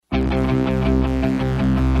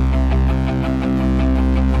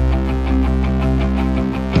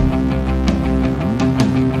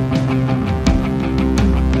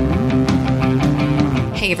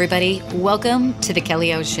everybody. Welcome to The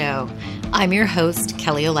Kelly O Show. I'm your host,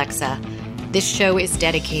 Kelly Alexa. This show is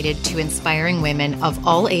dedicated to inspiring women of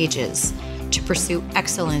all ages to pursue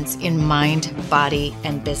excellence in mind, body,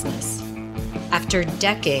 and business. After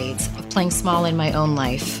decades of playing small in my own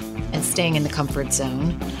life and staying in the comfort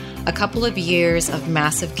zone, a couple of years of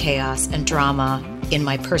massive chaos and drama in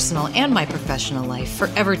my personal and my professional life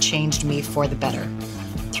forever changed me for the better.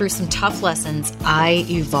 Through some tough lessons, I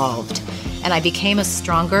evolved, and I became a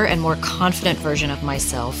stronger and more confident version of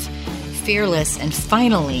myself, fearless and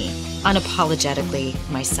finally, unapologetically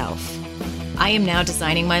myself. I am now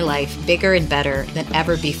designing my life bigger and better than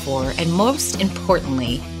ever before, and most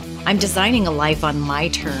importantly, I'm designing a life on my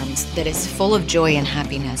terms that is full of joy and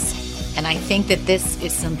happiness. And I think that this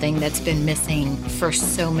is something that's been missing for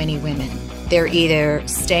so many women. They're either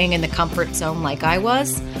staying in the comfort zone like I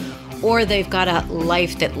was, or they've got a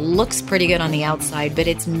life that looks pretty good on the outside, but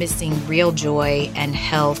it's missing real joy and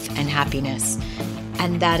health and happiness.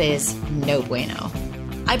 And that is no bueno.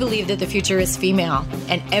 I believe that the future is female,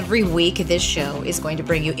 and every week this show is going to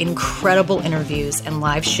bring you incredible interviews and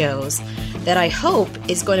live shows that I hope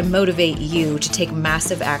is going to motivate you to take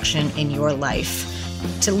massive action in your life,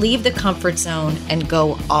 to leave the comfort zone and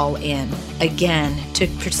go all in, again, to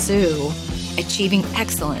pursue achieving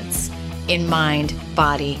excellence in mind,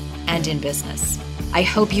 body, and in business. I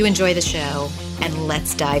hope you enjoy the show, and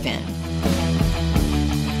let's dive in.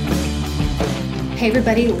 Hey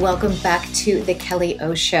everybody, welcome back to The Kelly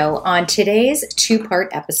O Show. On today's two-part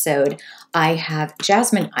episode, I have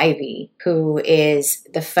Jasmine Ivy, who is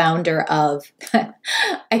the founder of,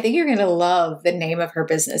 I think you're going to love the name of her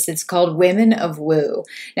business. It's called Women of Woo.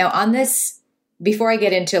 Now on this, before I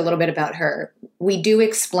get into a little bit about her, we do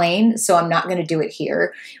explain, so I'm not going to do it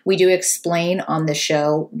here. We do explain on the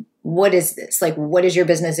show, what is this? Like, what is your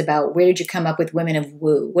business about? Where did you come up with Women of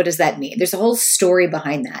Woo? What does that mean? There's a whole story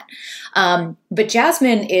behind that. But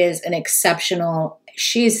Jasmine is an exceptional,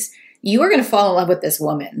 you are going to fall in love with this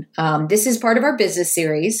woman. This is part of our business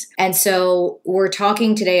series. And so we're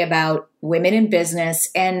talking today about women in business.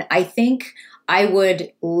 And I think I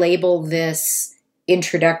would label this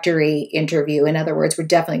introductory interview. In other words, we're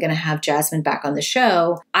definitely going to have Jasmine back on the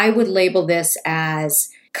show. I would label this as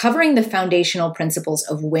covering the foundational principles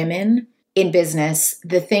of women in business,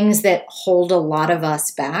 the things that hold a lot of us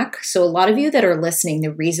back. So a lot of you that are listening,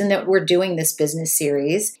 the reason that we're doing this business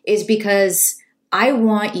series is because I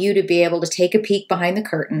want you to be able to take a peek behind the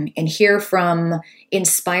curtain and hear from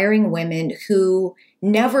inspiring women who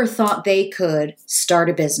never thought they could start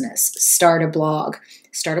a business, start a blog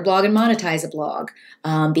and monetize a blog,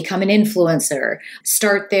 become an influencer,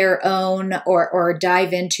 start their own or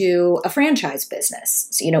dive into a franchise business.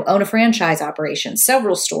 So, own a franchise operation,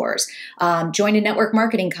 several stores, join a network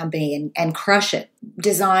marketing company and crush it.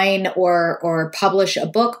 Design or publish a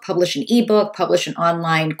book, publish an ebook, publish an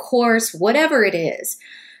online course, whatever it is.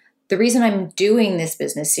 The reason I'm doing this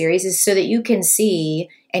business series is so that you can see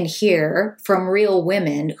and hear from real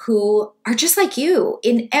women who are just like you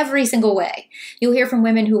in every single way. You'll hear from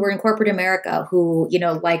women who were in corporate America who,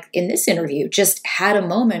 like in this interview, just had a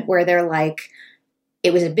moment where they're like,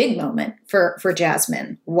 it was a big moment for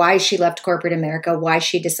Jasmine, why she left corporate America, why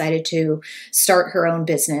she decided to start her own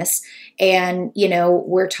business. And,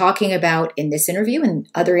 we're talking about in this interview and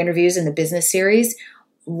other interviews in the business series,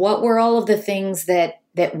 what were all of the things that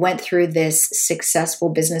went through this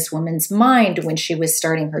successful businesswoman's mind when she was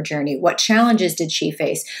starting her journey? What challenges did she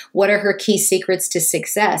face? What are her key secrets to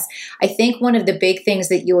success? I think one of the big things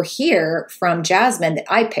that you'll hear from Jasmine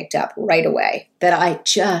that I picked up right away, that I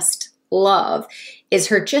just love, is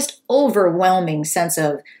her just overwhelming sense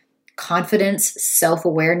of confidence,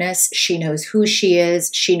 self-awareness. She knows who she is.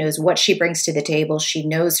 She knows what she brings to the table. She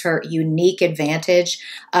knows her unique advantage.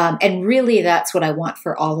 And really, that's what I want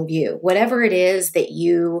for all of you. Whatever it is that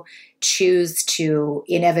you choose to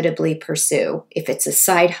inevitably pursue, if it's a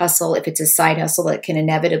side hustle that can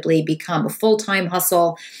inevitably become a full-time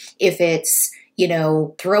hustle, if it's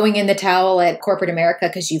throwing in the towel at corporate America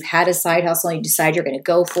because you've had a side hustle and you decide you're going to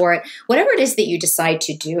go for it, whatever it is that you decide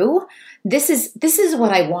to do, this is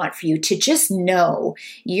what I want for you to just know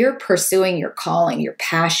you're pursuing your calling, your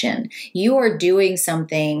passion. You are doing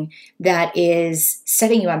something that is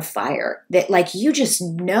setting you on fire, that you just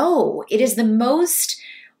know it is the most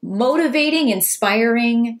motivating,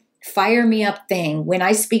 inspiring, fire me up thing when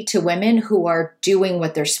I speak to women who are doing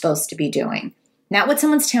what they're supposed to be doing. Not what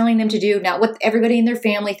someone's telling them to do, not what everybody in their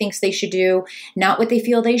family thinks they should do, not what they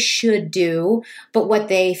feel they should do, but what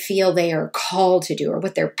they feel they are called to do or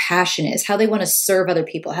what their passion is, how they want to serve other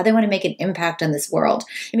people, how they want to make an impact on this world.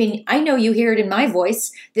 I mean, I know you hear it in my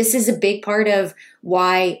voice. This is a big part of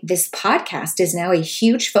why this podcast is now a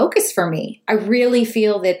huge focus for me. I really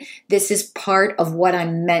feel that this is part of what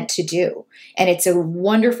I'm meant to do. And it's a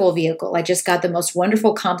wonderful vehicle. I just got the most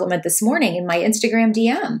wonderful compliment this morning in my Instagram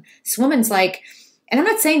DM. This woman's like, and I'm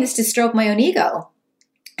not saying this to stroke my own ego.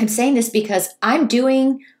 I'm saying this because I'm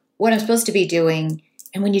doing what I'm supposed to be doing.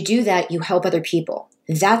 And when you do that, you help other people.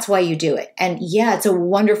 That's why you do it. And yeah, it's a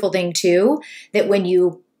wonderful thing too, that when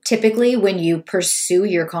you pursue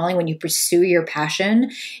your calling, when you pursue your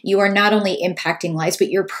passion, you are not only impacting lives, but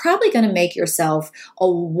you're probably going to make yourself a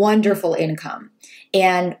wonderful income.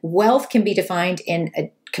 And wealth can be defined in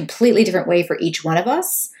a completely different way for each one of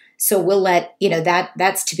us. So we'll let,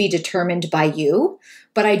 that's to be determined by you.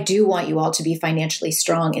 But I do want you all to be financially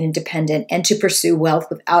strong and independent and to pursue wealth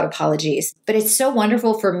without apologies. But it's so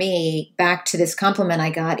wonderful for me, back to this compliment I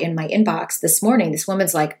got in my inbox this morning. This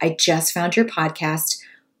woman's like, I just found your podcast.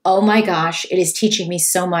 Oh my gosh, it is teaching me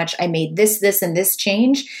so much. I made this, and this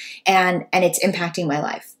change, and it's impacting my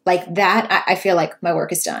life. Like that, I feel like my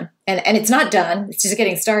work is done. And it's not done. It's just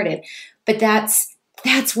getting started. But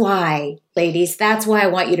that's why, ladies, that's why I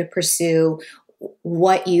want you to pursue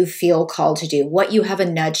what you feel called to do, what you have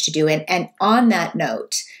a nudge to do. And on that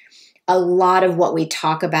note, a lot of what we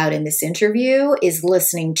talk about in this interview is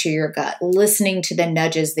listening to your gut, listening to the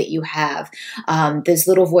nudges that you have, those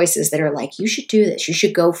little voices that are like, you should do this, you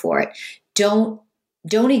should go for it. Don't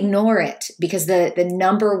ignore it, because the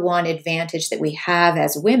number one advantage that we have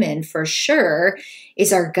as women, for sure,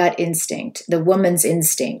 is our gut instinct, the woman's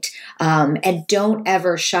instinct. And don't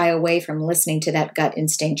ever shy away from listening to that gut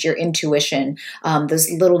instinct, your intuition, those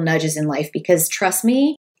little nudges in life, because trust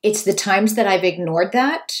me, it's the times that I've ignored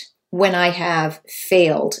that when I have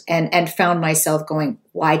failed and found myself going,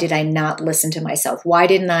 why did I not listen to myself? Why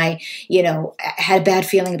didn't I, had a bad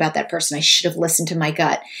feeling about that person? I should have listened to my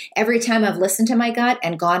gut. Every time I've listened to my gut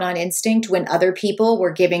and gone on instinct when other people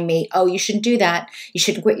were giving me, oh, you shouldn't do that. You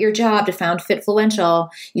shouldn't quit your job to found Fitfluential.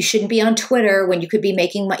 You shouldn't be on Twitter when you could be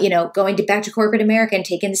making, going back to corporate America and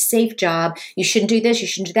taking the safe job. You shouldn't do this. You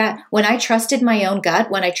shouldn't do that. When I trusted my own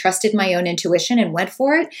gut, when I trusted my own intuition and went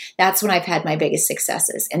for it, that's when I've had my biggest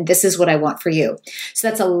successes. And this is what I want for you. So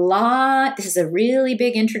that's a lot. This is a really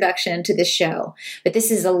big introduction to this show, but this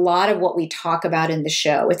is a lot of what we talk about in the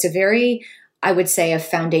show. It's a very, I would say, a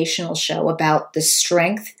foundational show about the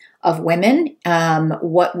strength of women,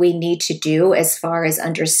 what we need to do as far as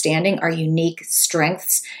understanding our unique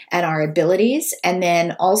strengths and our abilities, and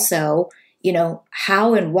then also,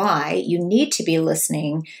 how and why you need to be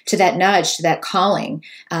listening to that nudge, to that calling,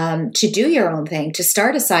 to do your own thing, to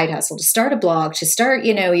start a side hustle, to start a blog, to start,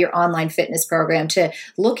 your online fitness program, to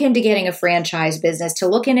look into getting a franchise business, to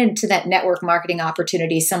look into that network marketing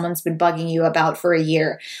opportunity someone's been bugging you about for a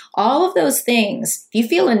year. All of those things, if you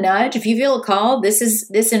feel a nudge, if you feel a call,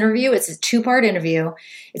 this interview, it's a 2-part interview.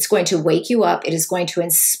 It's going to wake you up. It is going to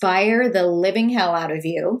inspire the living hell out of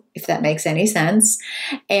you, if that makes any sense.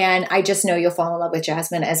 And I just know you'll fall in love with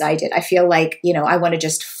Jasmine as I did. I feel like, I want to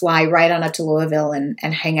just fly right on up to Louisville and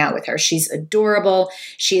hang out with her. She's adorable.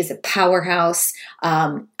 She is a powerhouse.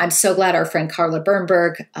 I'm so glad our friend Carla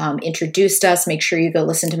Bernberg introduced us. Make sure you go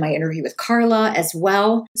listen to my interview with Carla as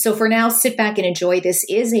well. So for now, sit back and enjoy. This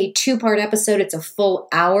is a 2-part episode. It's a full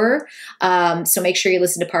hour. So make sure you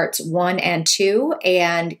listen to parts 1 and 2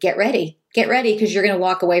 and get ready. Get ready, because you're going to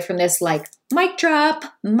walk away from this like mic drop,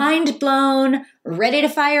 mind blown, ready to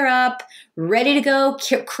fire up, ready to go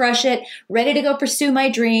crush it, ready to go pursue my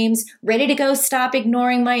dreams, ready to go stop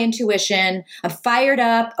ignoring my intuition. I'm fired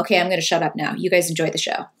up. Okay, I'm going to shut up now. You guys enjoy the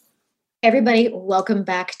show. Everybody, welcome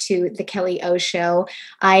back to the Kelly O Show.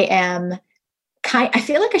 I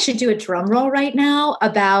feel like I should do a drum roll right now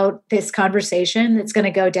about this conversation that's going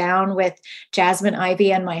to go down with Jasmine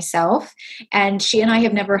Ivy and myself. And she and I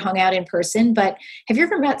have never hung out in person, but have you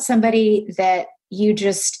ever met somebody that you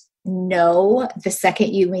just know the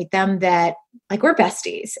second you meet them that like we're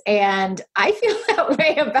besties? And I feel that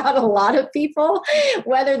way about a lot of people,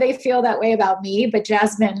 whether they feel that way about me. But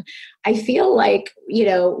Jasmine, I feel like,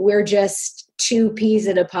 we're just 2 peas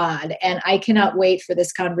in a pod, and I cannot wait for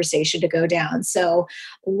this conversation to go down. So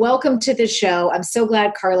welcome to the show. I'm so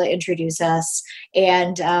glad Carla introduced us.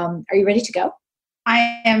 And are you ready to go?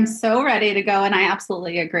 I am so ready to go, and I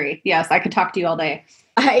absolutely agree. Yes, I could talk to you all day.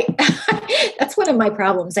 I that's one of my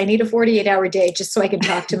problems. I need a 48-hour day just so I can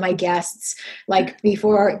talk to my guests like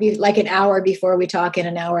an hour before we talk and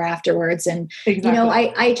an hour afterwards. And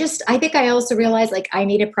Exactly. I think I also realize like I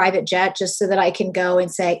need a private jet just so that I can go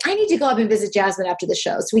and say, I need to go up and visit Jasmine after the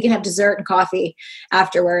show so we can have dessert and coffee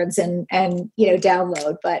afterwards and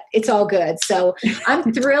download, but it's all good. So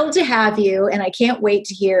I'm thrilled to have you and I can't wait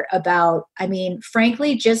to hear about, I mean,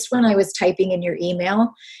 frankly, just when I was typing in your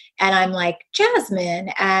email, and I'm like,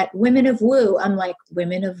 Jasmine at Women of Woo. I'm like,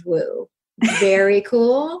 Women of Woo. Very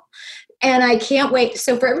cool. And I can't wait.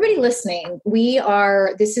 So for everybody listening,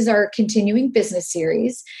 this is our continuing business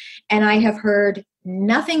series. And I have heard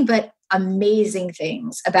nothing but amazing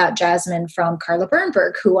things about Jasmine from Carla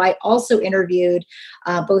Bernberg, who I also interviewed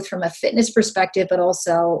both from a fitness perspective, but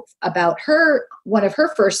also about one of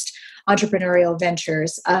her first entrepreneurial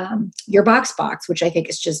ventures, Your Box, which I think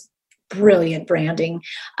is just brilliant branding.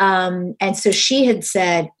 And so she had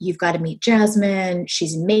said, you've got to meet Jasmine.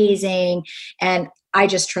 She's amazing. And I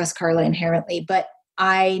just trust Carla inherently. But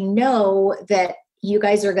I know that you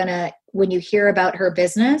guys are going to, when you hear about her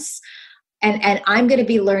business, and I'm going to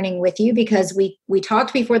be learning with you because we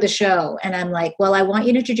talked before the show and I'm like, well, I want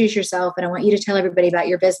you to introduce yourself and I want you to tell everybody about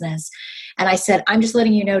your business. And I said, I'm just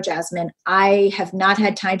letting you know, Jasmine, I have not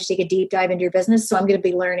had time to take a deep dive into your business. So I'm going to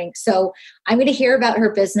be learning. So I'm going to hear about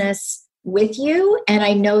her business with you. And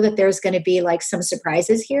I know that there's going to be like some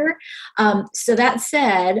surprises here. So that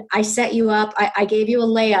said, I set you up. I gave you a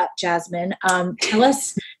layup, Jasmine. Tell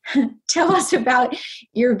us about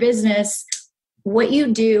your business, what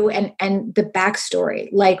you do and the backstory.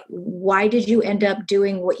 Like, why did you end up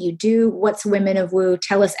doing what you do? What's Women of Woo?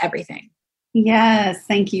 Tell us everything. Yes,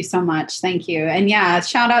 thank you so much. Thank you. And yeah,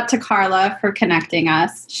 shout out to Carla for connecting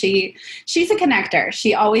us. She's a connector.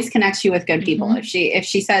 She always connects you with good people. Mm-hmm. If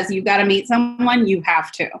she says you got to meet someone, you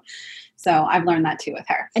have to. So I've learned that too with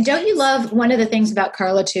her. And don't you love one of the things about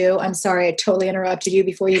Carla too? I'm sorry, I totally interrupted you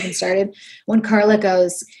before you even started. When Carla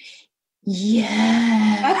goes,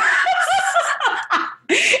 yeah.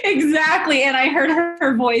 Exactly. And I heard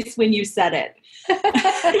her voice when you said it.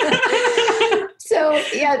 So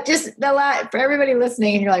yeah, just for everybody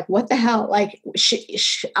listening and you're like, what the hell? Like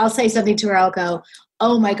I'll say something to her. I'll go,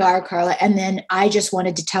 oh my God, Carla. And then I just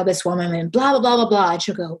wanted to tell this woman and blah, blah, blah, blah, blah. And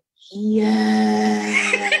she'll go,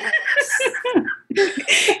 yes.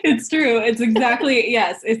 It's true. It's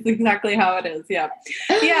exactly how it is. Yeah.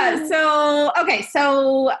 Yeah. So, okay.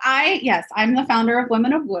 So I'm the founder of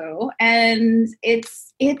Women of Woo, and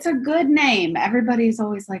it's a good name. Everybody's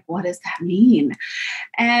always like, what does that mean?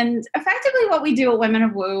 And effectively what we do at Women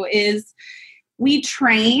of Woo is we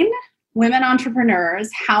train women entrepreneurs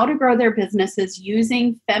how to grow their businesses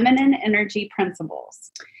using feminine energy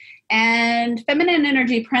principles. And feminine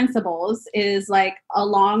energy principles is like a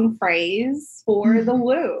long phrase for the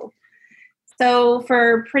woo. So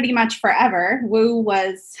for pretty much forever, woo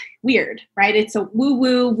was weird, right? It's a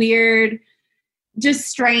woo-woo, weird, just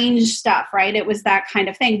strange stuff, right? It was that kind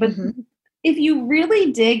of thing. But if you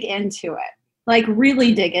really dig into it, like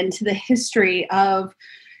really dig into the history of,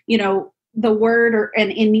 the word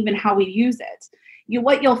and even how we use it,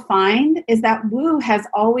 what you'll find is that woo has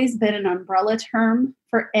always been an umbrella term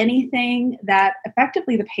for anything that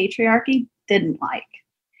effectively the patriarchy didn't like.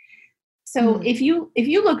 So if you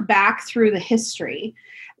look back through the history,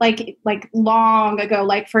 like long ago,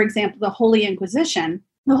 like for example, the Holy Inquisition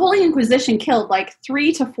killed like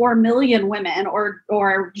 3 to 4 million women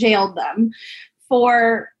or jailed them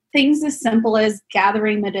for things as simple as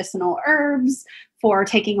gathering medicinal herbs, for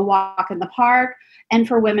taking a walk in the park, and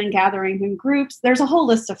for women gathering in groups. There's a whole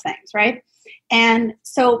list of things, right? And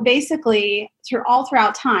so basically,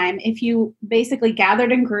 throughout time, if you basically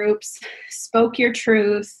gathered in groups, spoke your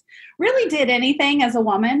truth, really did anything as a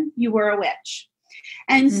woman, you were a witch.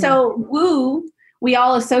 And so woo, we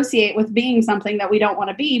all associate with being something that we don't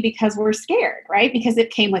want to be because we're scared, right? Because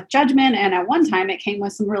it came with judgment, and at one time it came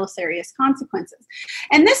with some real serious consequences.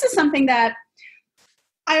 And this is something that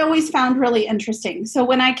I always found really interesting. So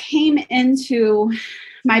when I came into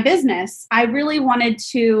my business, I really wanted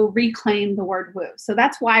to reclaim the word woo. So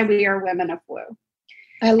that's why we are Women of Woo.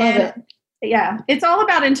 I love it. Yeah, it's all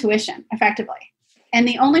about intuition, effectively. And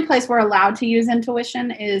the only place we're allowed to use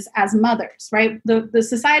intuition is as mothers, right? The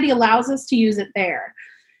society allows us to use it there.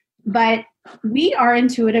 But we are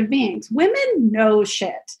intuitive beings. Women know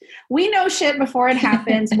shit. We know shit before it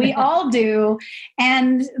happens. We all do.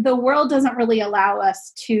 And the world doesn't really allow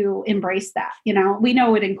us to embrace that. We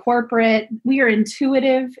know it in corporate. We are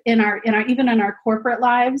intuitive in our corporate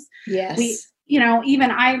lives. Yes.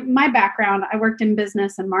 My background, I worked in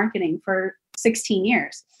business and marketing for 16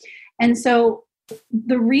 years. And so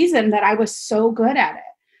the reason that I was so good at it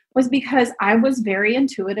was because I was very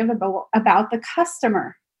intuitive about the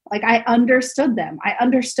customer. Like I understood them. I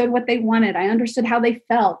understood what they wanted. I understood how they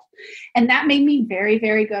felt. And that made me very,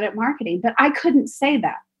 very good at marketing. But I couldn't say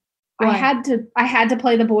that. Why? I had to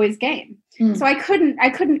play the boys' game. So I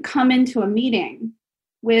couldn't come into a meeting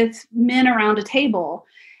with men around a table,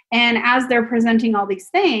 and as they're presenting all these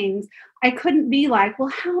things, I couldn't be like, well,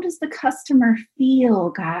 how does the customer feel,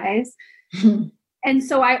 guys? And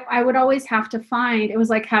so I would always have to find, it was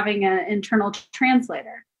like having an internal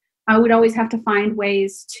translator. I would always have to find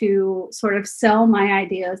ways to sort of sell my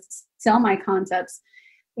ideas, sell my concepts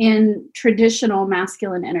in traditional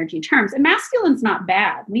masculine energy terms. And masculine's not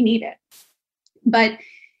bad. We need it. But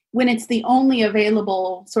when it's the only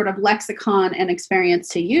available sort of lexicon and experience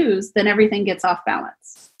to use, then everything gets off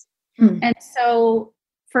balance. And so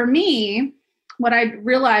for me, what I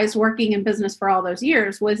realized working in business for all those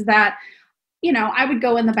years was that, you know, I would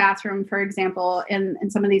go in the bathroom, for example, in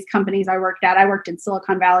some of these companies I worked at. I worked in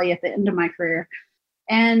Silicon Valley at the end of my career.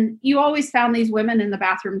 And you always found these women in the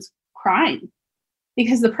bathrooms crying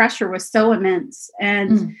because the pressure was so immense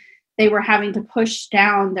and they were having to push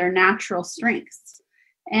down their natural strengths.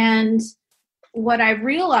 And what I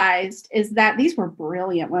realized is that these were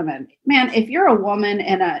brilliant women. Man, if you're a woman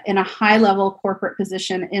in a high level corporate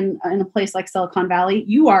position in a place like Silicon Valley,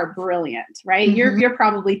 you are brilliant, right? You're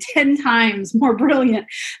probably 10 times more brilliant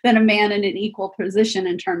than a man in an equal position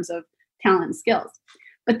in terms of talent and skills.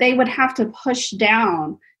 But they would have to push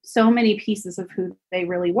down so many pieces of who they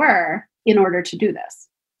really were in order to do this.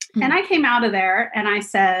 And I came out of there and I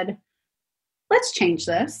said, let's change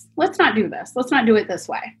this. Let's not do this. Let's not do it this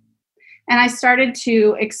way. And I started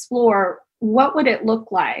to explore what would it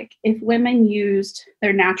look like if women used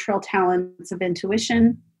their natural talents of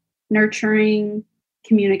intuition, nurturing,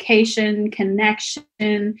 communication,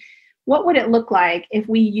 connection. What would it look like if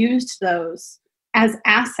we used those as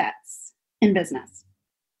assets in business?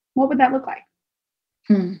 What would that look like?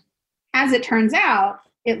 As it turns out,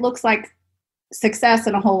 it looks like success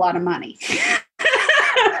and a whole lot of money.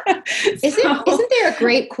 Isn't there a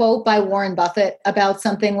great quote by Warren Buffett about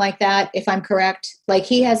something like that, if I'm correct? Like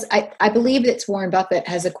he has, I believe it's Warren Buffett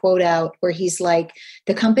has a quote out where he's like,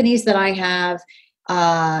 the companies that I have,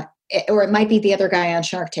 or it might be the other guy on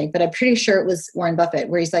Shark Tank, but I'm pretty sure it was Warren Buffett,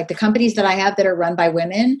 where he's like, the companies that I have that are run by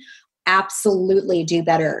women absolutely do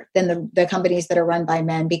better than the companies that are run by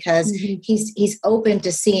men, because he's open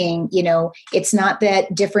to seeing, you know, it's not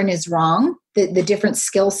that different is wrong, the different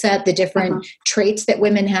skill set, the different traits that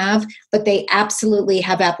women have, but they absolutely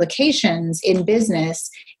have applications in business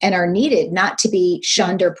and are needed, not to be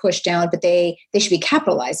shunned or pushed down, but they should be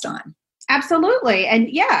capitalized on. Absolutely. And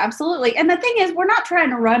yeah, absolutely. And the thing is, we're not trying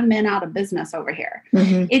to run men out of business over here.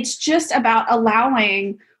 It's just about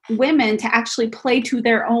allowing women to actually play to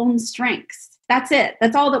their own strengths. That's it.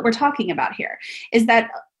 That's all that we're talking about here, is that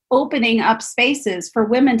opening up spaces for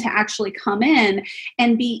women to actually come in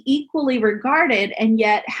and be equally regarded and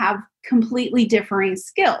yet have completely differing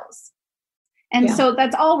skills. And so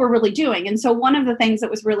that's all we're really doing. And so one of the things that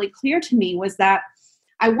was really clear to me was that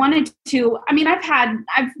I wanted to, I mean,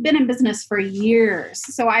 I've been in business for years,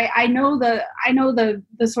 so I know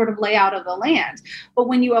the sort of layout of the land. But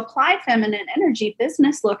when you apply feminine energy,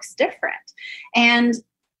 business looks different. And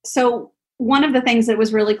so one of the things that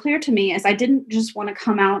was really clear to me is I didn't just want to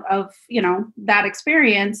come out of, you know, that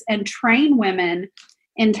experience and train women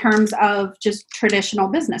in terms of just traditional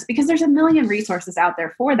business, because there's a million resources out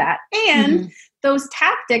there for that. And those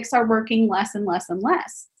tactics are working less and less and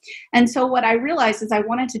less. And so what I realized is I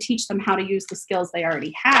wanted to teach them how to use the skills they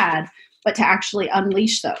already had, but to actually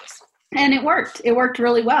unleash those. And it worked. It worked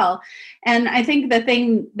really well. And I think the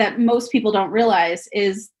thing that most people don't realize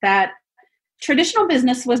is that traditional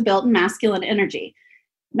business was built in masculine energy.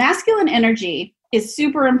 Masculine energy is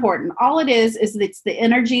super important. All it is it's the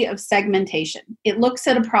energy of segmentation. It looks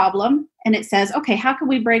at a problem and it says, okay, how can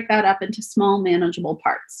we break that up into small, manageable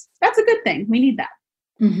parts? That's a good thing. We need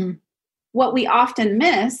that. What we often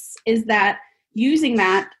miss is that using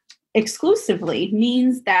that exclusively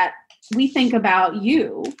means that we think about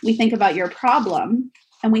you, we think about your problem,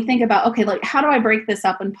 and we think about, okay, like, how do I break this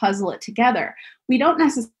up and puzzle it together? We don't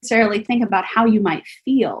necessarily think about how you might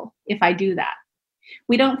feel if I do that.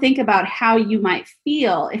 We don't think about how you might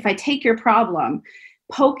feel if I take your problem,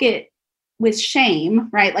 poke it with shame,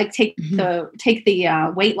 right? Like take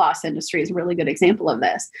the weight loss industry is a really good example of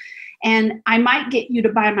this. And I might get you to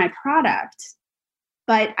buy my product,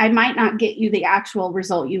 but I might not get you the actual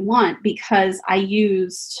result you want because I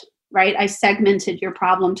used right? I segmented your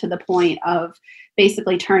problem to the point of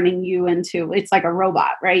basically turning you into, it's like a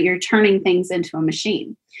robot, right? You're turning things into a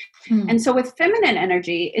machine. And so with feminine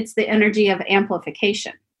energy, it's the energy of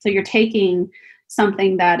amplification. So you're taking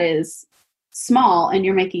something that is small and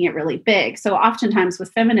you're making it really big. So oftentimes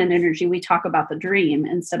with feminine energy, we talk about the dream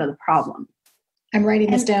instead of the problem. I'm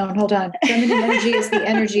writing this down. Hold on. Feminine energy is the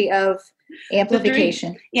energy of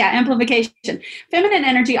amplification. Yeah, amplification. Feminine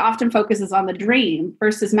energy often focuses on the dream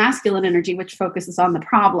versus masculine energy, which focuses on the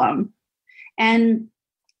problem. And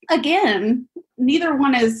again, neither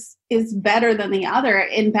one is better than the other.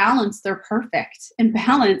 In balance, they're perfect. In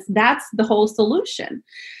balance, that's the whole solution.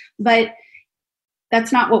 But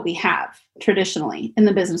that's not what we have traditionally in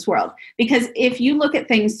the business world. Because if you look at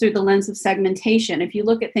things through the lens of segmentation, if you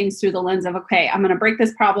look at things through the lens of, okay, I'm going to break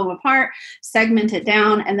this problem apart, segment it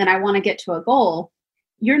down, and then I want to get to a goal,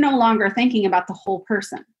 you're no longer thinking about the whole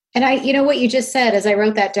person. And you know what you just said, as I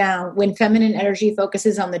wrote that down, when feminine energy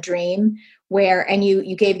focuses on the dream, and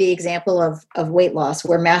you gave the example of weight loss,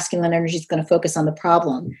 where masculine energy is going to focus on the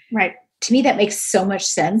problem. Right. To me, that makes so much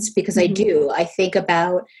sense because I think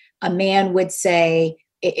about a man would say,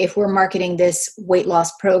 if we're marketing this weight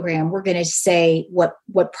loss program, we're going to say what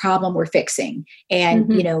problem we're fixing.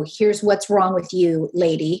 And, here's what's wrong with you,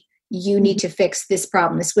 lady. You need to fix this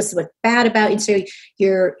problem. This was what's bad about you. So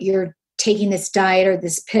you're taking this diet or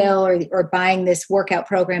this pill or buying this workout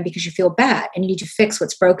program because you feel bad and you need to fix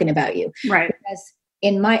what's broken about you. Right. Because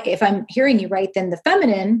if I'm hearing you right, then the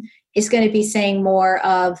feminine is going to be saying more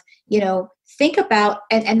of, think about,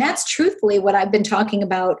 and that's truthfully what I've been talking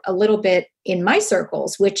about a little bit in my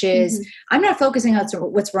circles, which is I'm not focusing on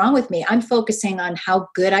what's wrong with me. I'm focusing on how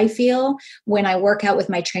good I feel when I work out with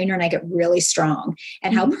my trainer and I get really strong,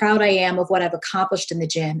 and how proud I am of what I've accomplished in the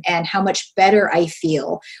gym, and how much better I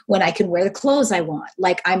feel when I can wear the clothes I want.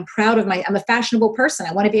 Like I'm proud of I'm a fashionable person.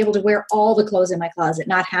 I want to be able to wear all the clothes in my closet,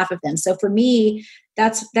 not half of them. So for me,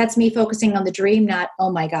 that's me focusing on the dream, not, oh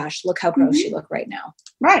my gosh, look how gross you look right now.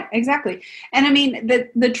 Right, exactly. And I mean,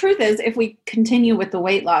 the truth is, if we continue with the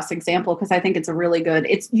weight loss example, because I think it's a really good,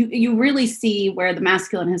 you really see where the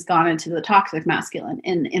masculine has gone into the toxic masculine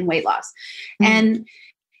in weight loss. And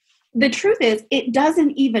the truth is, it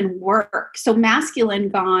doesn't even work. So masculine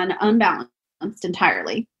gone unbalanced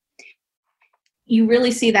entirely. You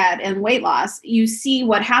really see that in weight loss. You see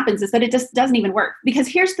what happens is that it just doesn't even work, because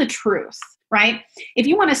here's the truth. Right? If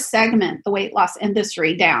you want to segment the weight loss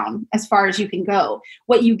industry down as far as you can go,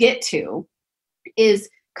 what you get to is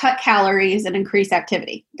cut calories and increase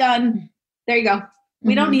activity. Done. There you go.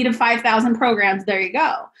 We don't need 5,000 programs. There you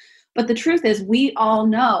go. But the truth is, we all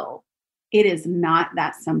know it is not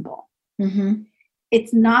that simple.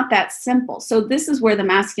 It's not that simple. So this is where the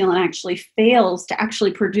masculine actually fails to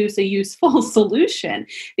actually produce a useful solution,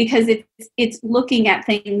 because it's looking at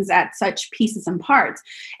things at such pieces and parts.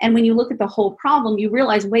 And when you look at the whole problem, you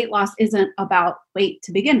realize weight loss isn't about weight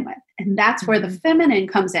to begin with. And that's where the feminine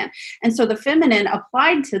comes in. And so the feminine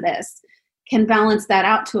applied to this can balance that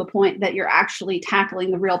out to a point that you're actually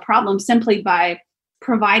tackling the real problem simply by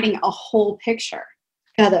providing a whole picture.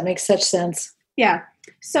 God, that makes such sense. Yeah.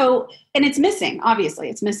 So, and it's missing, obviously,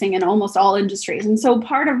 it's missing in almost all industries. And so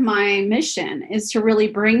part of my mission is to really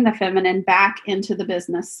bring the feminine back into the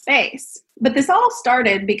business space. But this all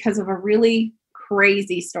started because of a really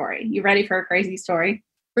crazy story. You ready for a crazy story?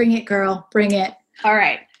 Bring it, girl. Bring it. All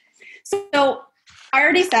right. So I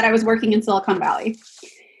already said I was working in Silicon Valley.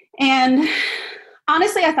 And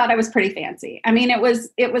honestly, I thought I was pretty fancy. I mean, it was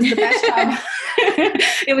the best job.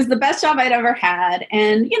 It was the best job I'd ever had.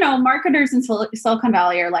 And, marketers in Silicon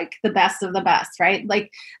Valley are like the best of the best, right?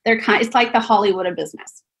 Like it's like the Hollywood of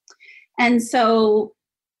business. And so,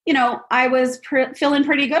 I was feeling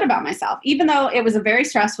pretty good about myself, even though it was a very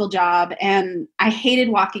stressful job. And I hated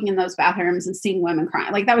walking in those bathrooms and seeing women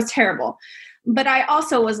crying. Like that was terrible. But I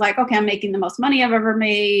also was like, okay, I'm making the most money I've ever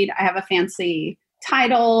made. I have a fancy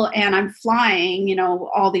title and I'm flying,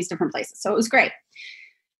 all these different places. So it was great.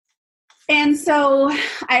 And so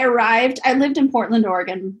I arrived, I lived in Portland,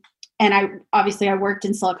 Oregon, and I worked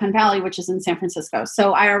in Silicon Valley, which is in San Francisco.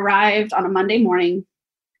 So I arrived on a Monday morning,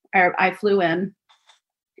 I flew in,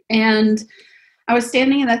 and I was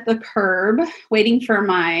standing at the curb waiting for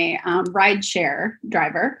my rideshare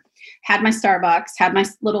driver, had my Starbucks, had my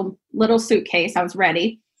little suitcase. I was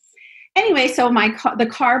ready. Anyway, so the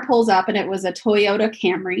car pulls up, and it was a Toyota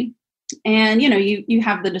Camry. And, you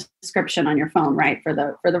have the description on your phone, right, for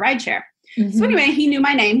the rideshare. So anyway, he knew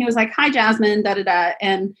my name. He was like, "Hi, Jasmine, da-da-da."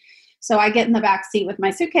 And so I get in the back seat with my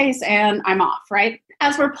suitcase and I'm off, right?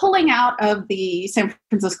 As we're pulling out of the San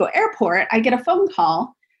Francisco airport, I get a phone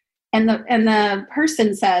call, and the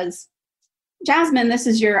person says, Jasmine,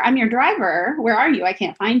 I'm your driver. Where are you? I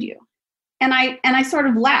can't find you. And I sort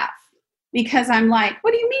of laugh because I'm like,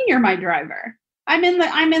 what do you mean you're my driver? I'm in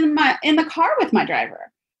the car with my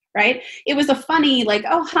driver, right? It was a funny, like,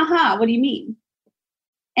 oh, haha, what do you mean?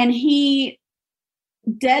 And he,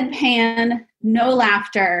 deadpan, no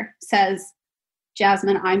laughter, says,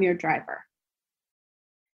 Jasmine, I'm your driver.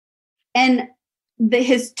 And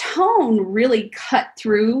his tone really cut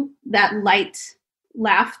through that light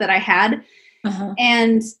laugh that I had. Uh-huh.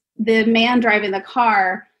 And the man driving the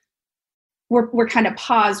car, we're kind of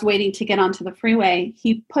paused waiting to get onto the freeway.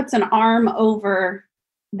 He puts an arm over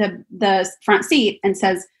the front seat and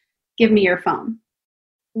says, give me your phone.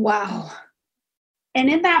 Wow. And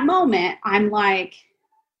in that moment, I'm like,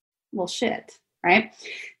 well, shit, right?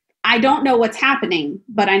 I don't know what's happening,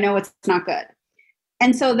 but I know it's not good.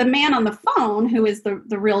 And so the man on the phone, who is the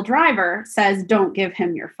real driver, says, don't give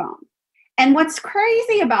him your phone. And what's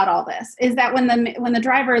crazy about all this is that when the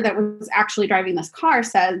driver that was actually driving this car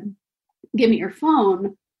said, give me your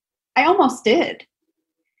phone, I almost did.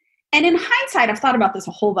 And in hindsight, I've thought about this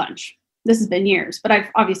a whole bunch. This has been years, but I've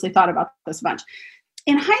obviously thought about this a bunch.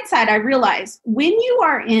 In hindsight, I realized when you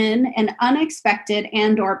are in an unexpected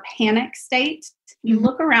and or panic state, you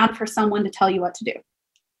look around for someone to tell you what to do.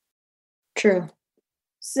 True.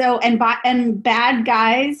 So, and bad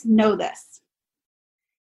guys know this.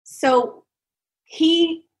 So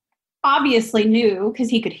he obviously knew, because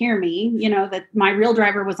he could hear me, that my real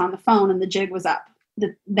driver was on the phone and the jig was up,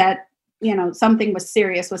 that something was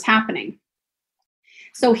serious was happening.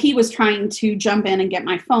 So he was trying to jump in and get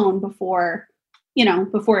my phone before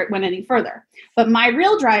it went any further. But my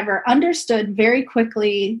real driver understood very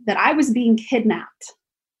quickly that I was being kidnapped.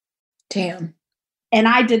 Damn. And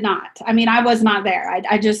I did not. I mean, I was not there.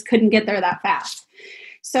 I just couldn't get there that fast.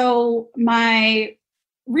 So my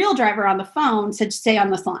real driver on the phone said, stay on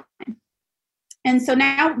this line. And so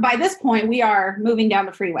now by this point, we are moving down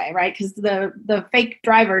the freeway, right? Because the fake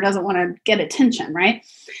driver doesn't want to get attention, right?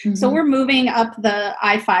 Mm-hmm. So we're moving up the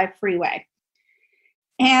I-5 freeway.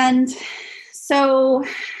 And so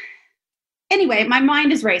anyway, my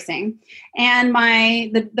mind is racing, and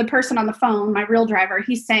the person on the phone, my real driver,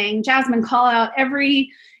 he's saying, Jasmine, call out everything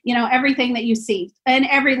that you see, and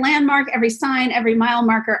every landmark, every sign, every mile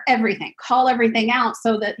marker, everything. Call everything out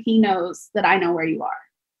so that he knows that I know where you are.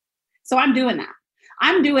 So I'm doing that.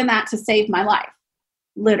 I'm doing that to save my life,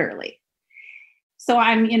 literally. So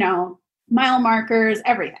I'm, mile markers,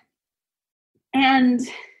 everything. And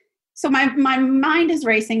so my mind is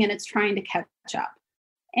racing and it's trying to catch up.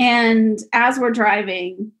 And as we're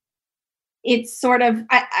driving, it's sort of,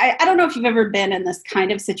 I don't know if you've ever been in this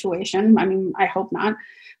kind of situation. I mean, I hope not.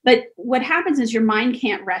 But what happens is your mind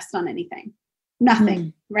can't rest on anything.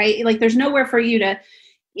 Nothing, right? Like there's nowhere for you to,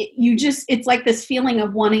 it's like this feeling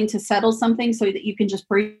of wanting to settle something so that you can just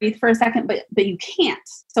breathe for a second, but you can't.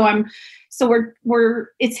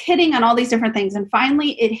 It's hitting on all these different things. And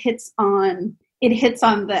finally it hits on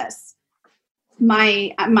this.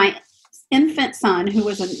 My infant son, who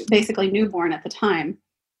was basically newborn at the time,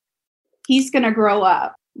 he's going to grow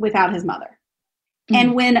up without his mother.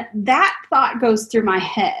 And when that thought goes through my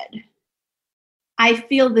head, I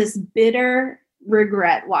feel this bitter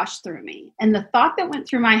regret wash through me. And the thought that went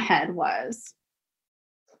through my head was,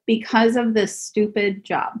 because of this stupid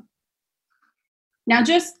job. Now,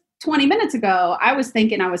 just 20 minutes ago, I was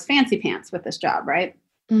thinking I was fancy pants with this job, right?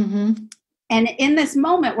 Mm-hmm. And in this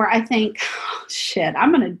moment where I think, oh, shit,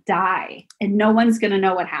 I'm going to die and no one's going to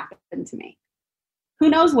know what happened to me. Who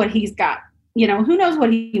knows what he's got? Who knows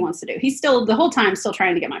what he wants to do? He's still, the whole time, still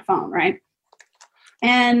trying to get my phone, right?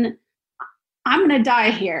 And I'm going to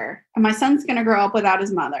die here. And my son's going to grow up without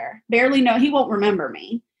his mother. He won't remember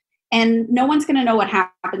me. And no one's going to know what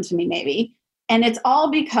happened to me, maybe. And it's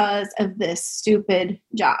all because of this stupid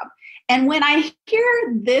job. And when I hear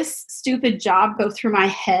this stupid job go through my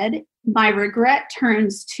head, my regret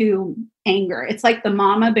turns to anger. It's like the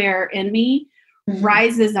mama bear in me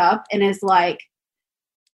rises up and is like,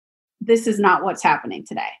 this is not what's happening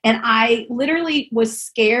today. And I literally was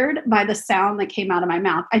scared by the sound that came out of my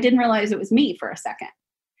mouth. I didn't realize it was me for a second.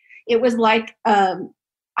 It was like, I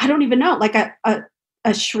don't even know, like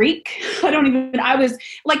a shriek. I was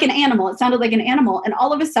like an animal. It sounded like an animal. And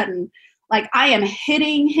all of a sudden, like I am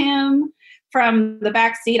hitting him from the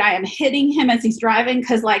back seat. I am hitting him as he's driving.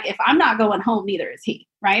 Cause like, if I'm not going home, neither is he,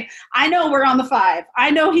 right? I know we're on the 5.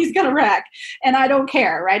 I know he's going to wreck and I don't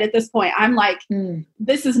care. Right. At this point, I'm like,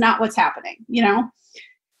 this is not what's happening,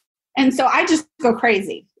 And so I just go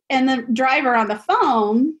crazy. And the driver on the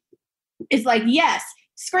phone is like, yes,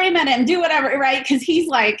 scream at him, do whatever. Right. Cause he's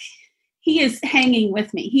like, he is hanging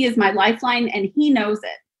with me. He is my lifeline and he knows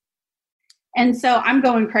it. And so I'm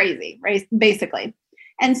going crazy, right? Basically.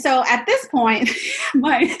 And so at this point,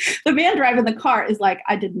 the van driving the car is like,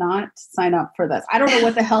 I did not sign up for this. I don't know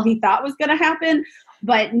what the hell he thought was going to happen.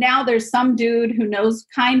 But now there's some dude who knows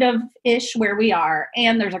kind of ish where we are.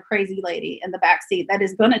 And there's a crazy lady in the back seat that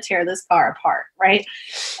is going to tear this car apart. Right.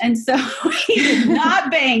 And so he did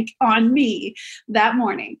not bank on me that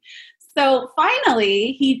morning. So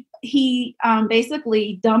finally, he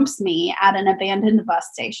basically dumps me at an abandoned bus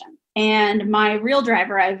station. And my real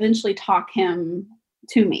driver, I eventually talk him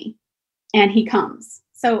to me, and he comes.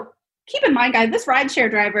 So keep in mind, guys, this rideshare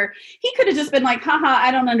driver, he could have just been like, haha,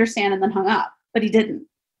 I don't understand, and then hung up. But he didn't.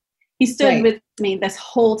 He stood with me this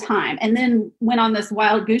whole time and then went on this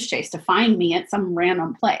wild goose chase to find me at some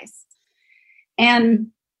random place. And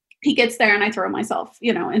he gets there and I throw myself,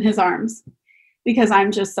 in his arms because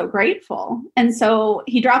I'm just so grateful. And so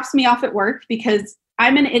he drops me off at work because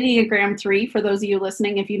I'm an Enneagram 3, for those of you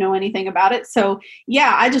listening, if you know anything about it. So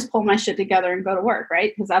yeah, I just pull my shit together and go to work,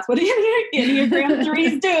 right? Because that's what Enneagram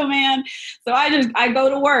 3s do, man. So I go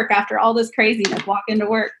to work after all this craziness, walk into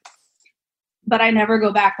work. But I never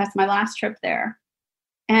go back. That's my last trip there.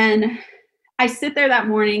 And I sit there that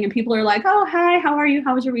morning and people are like, oh, hi, how are you?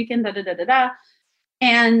 How was your weekend? Da, da, da, da, da.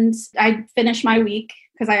 And I finished my week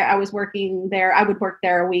because I was working there. I would work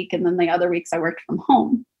there a week. And then the other weeks I worked from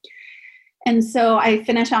home. And so I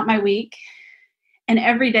finish out my week. And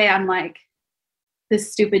every day I'm like,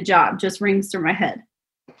 this stupid job just rings through my head.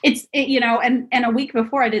 And a week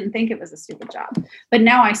before I didn't think it was a stupid job. But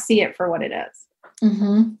now I see it for what it is.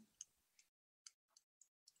 Mm-hmm.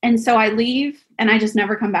 And so I leave and I just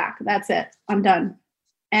never come back. That's it. I'm done.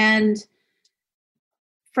 And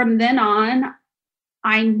from then on,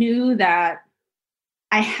 I knew that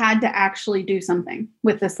I had to actually do something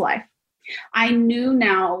with this life. I knew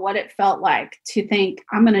now what it felt like to think,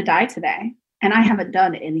 I'm going to die today and I haven't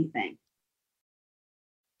done anything.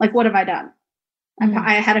 Like, what have I done? Mm-hmm.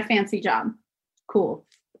 I had a fancy job. Cool.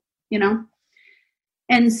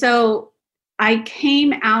 And so I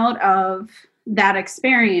came out of that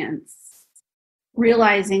experience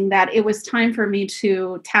realizing that it was time for me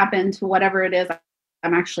to tap into whatever it is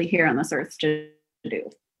I'm actually here on this earth to do.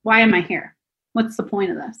 Why am I here? What's the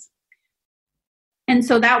point of this? And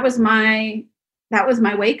so that was my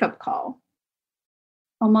wake-up call.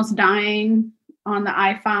 Almost dying on the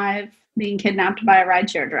I-5, being kidnapped by a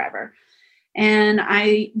rideshare driver. And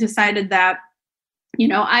I decided that,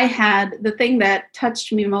 I had the thing that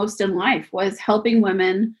touched me most in life was helping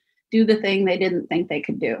women do the thing they didn't think they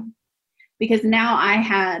could do. Because now I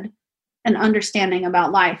had an understanding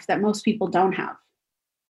about life that most people don't have.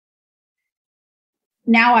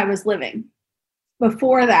 Now I was living.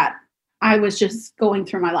 Before that, I was just going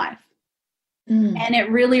through my life. And it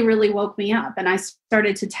really, really woke me up. And I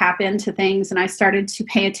started to tap into things and I started to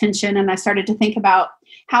pay attention and I started to think about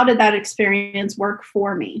how did that experience work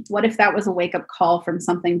for me? What if that was a wake-up call from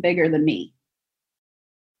something bigger than me?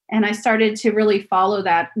 And I started to really follow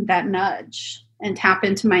that nudge and tap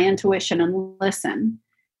into my intuition and listen.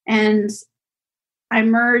 And I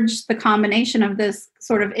merged the combination of this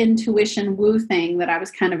sort of intuition woo thing that I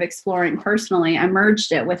was kind of exploring personally. I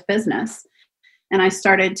merged it with business and I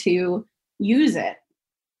started to use it.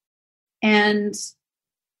 And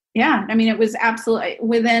yeah, it was absolutely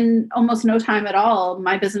within almost no time at all.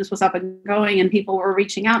 My business was up and going and people were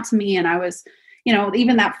reaching out to me. And I was,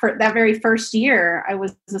 even that very first year, I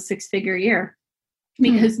was a 6-figure year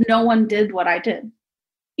because no one did what I did.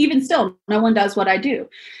 Even still, no one does what I do.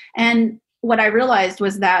 And what I realized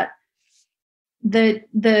was that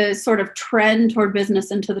the sort of trend toward business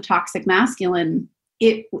into the toxic masculine,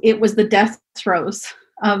 it was the death throes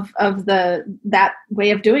of that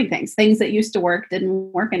way of doing things that used to work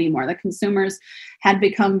didn't work anymore. The consumers had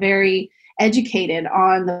become very educated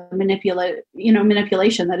on the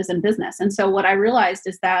manipulation that is in business. And so what I realized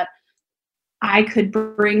is that I could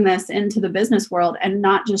bring this into the business world and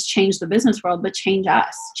not just change the business world, but change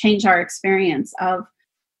us, change our experience of,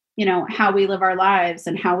 how we live our lives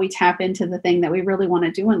and how we tap into the thing that we really want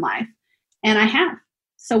to do in life. And I have.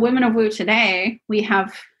 So Women of Woo today, we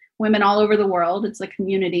have women all over the world. It's a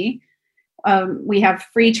community. We have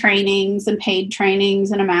free trainings and paid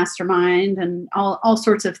trainings and a mastermind and all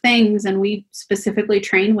sorts of things. And we specifically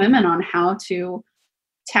train women on how to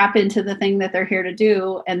tap into the thing that they're here to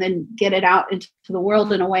do and then get it out into the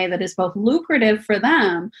world in a way that is both lucrative for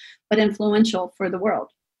them, but influential for the world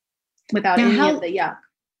without any of the yuck.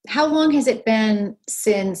 How long has it been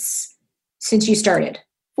since you started?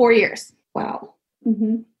 4 years. Wow.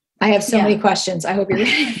 Mm-hmm. I have so many questions. I hope you're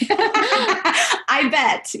ready. I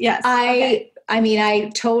bet. Yes.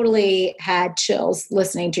 I totally had chills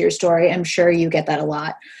listening to your story. I'm sure you get that a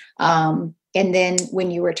lot. And then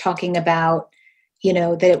when you were talking about,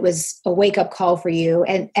 that it was a wake up call for you.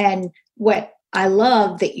 And what I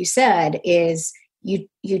love that you said is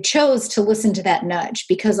you chose to listen to that nudge,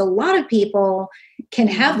 because a lot of people can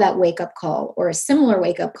have that wake up call or a similar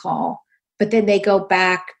wake up call, but then they go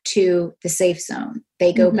back to the safe zone.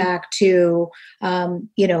 They go back to,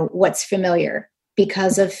 what's familiar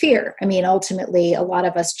because of fear. I mean, ultimately, a lot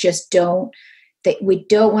of us just we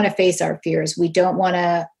don't want to face our fears. We don't want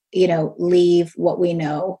to, leave what we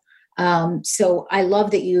know. So I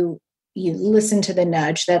love that you listen to the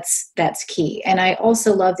nudge. That's key. And I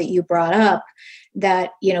also love that you brought up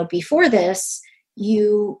that, before this,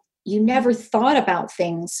 you never thought about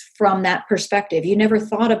things from that perspective. You never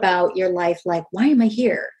thought about your life like, why am I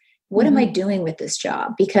here? What am I doing with this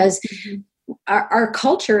job? Because our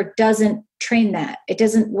culture doesn't train that. It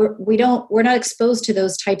doesn't, we're not exposed to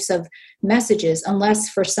those types of messages unless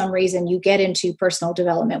for some reason you get into personal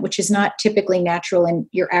development, which is not typically natural in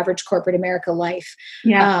your average corporate America life.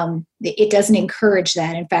 Yeah. It doesn't encourage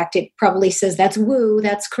that. In fact, it probably says that's woo,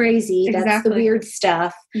 that's crazy. Exactly. That's the weird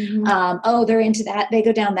stuff. They're into that. They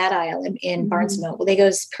go down that aisle in Barnes & Noble. They go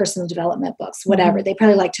to personal development books, whatever. They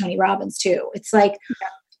probably like Tony Robbins too. It's like,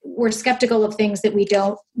 we're skeptical of things that we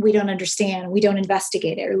don't understand. We don't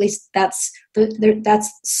investigate it, or at least that's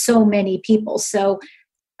so many people. So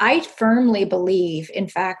I firmly believe, in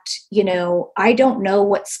fact, I don't know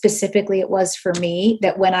what specifically it was for me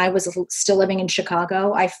that when I was still living in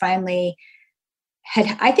Chicago, I finally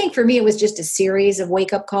I think for me, it was just a series of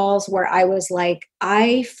wake up calls where I was like,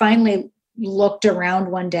 I finally looked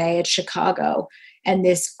around one day at Chicago and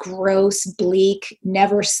this gross, bleak,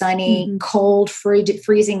 never sunny, cold,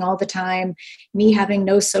 freezing all the time, me having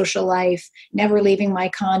no social life, never leaving my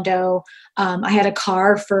condo. I had a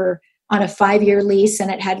car on a 5-year lease,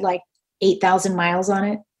 and it had like 8,000 miles on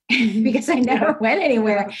it because I never went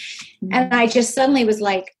anywhere. And I just suddenly was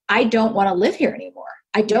like, I don't want to live here anymore.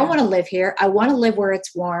 I don't want to live here. I want to live where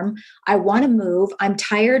it's warm. I want to move. I'm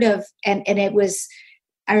tired of, and it was,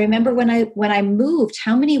 I remember when I moved,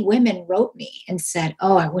 how many women wrote me and said,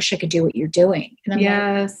 "Oh, I wish I could do what you're doing." And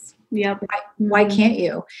I'm like, why can't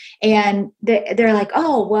you? And they're like,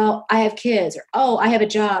 "Oh, well, I have kids," or "Oh, I have a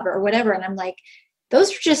job," or whatever. And I'm like,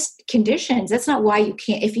 those are just conditions. That's not why you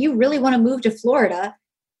can't. If you really want to move to Florida,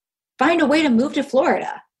 find a way to move to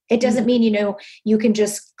Florida. It doesn't mean, you can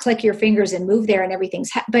just click your fingers and move there and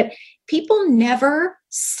everything's, but people never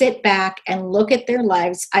sit back and look at their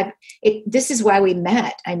lives. This is why we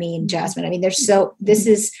met. I mean, Jasmine, this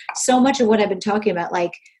is so much of what I've been talking about.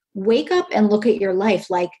 Like, wake up and look at your life.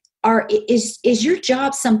 Like, is your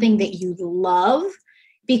job something that you love?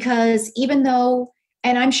 Because even though,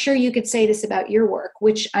 and I'm sure you could say this about your work,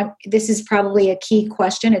 this is probably a key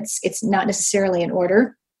question. It's not necessarily in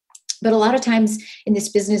order. But a lot of times in this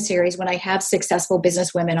business series, when I have successful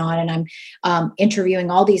business women on and I'm interviewing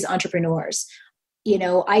all these entrepreneurs,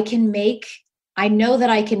 I know that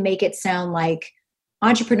I can make it sound like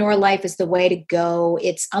entrepreneur life is the way to go.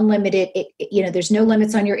 It's unlimited. There's no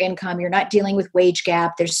limits on your income. You're not dealing with wage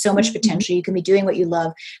gap. There's so much potential. You can be doing what you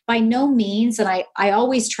love. By no means, and I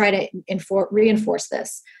always try to reinforce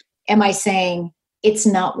this, am I saying it's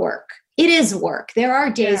not work? It is work. There are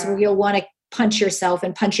days where you'll want to punch yourself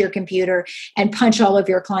and punch your computer and punch all of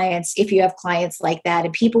your clients if you have clients like that,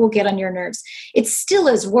 and people will get on your nerves. It still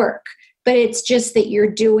is work, but it's just that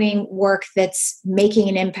you're doing work that's making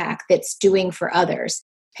an impact, that's doing for others.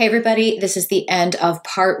 Hey, everybody, this is the end of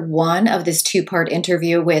part 1 of this 2-part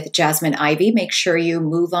interview with Jasmine Ivy. Make sure you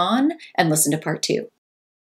move on and listen to part 2.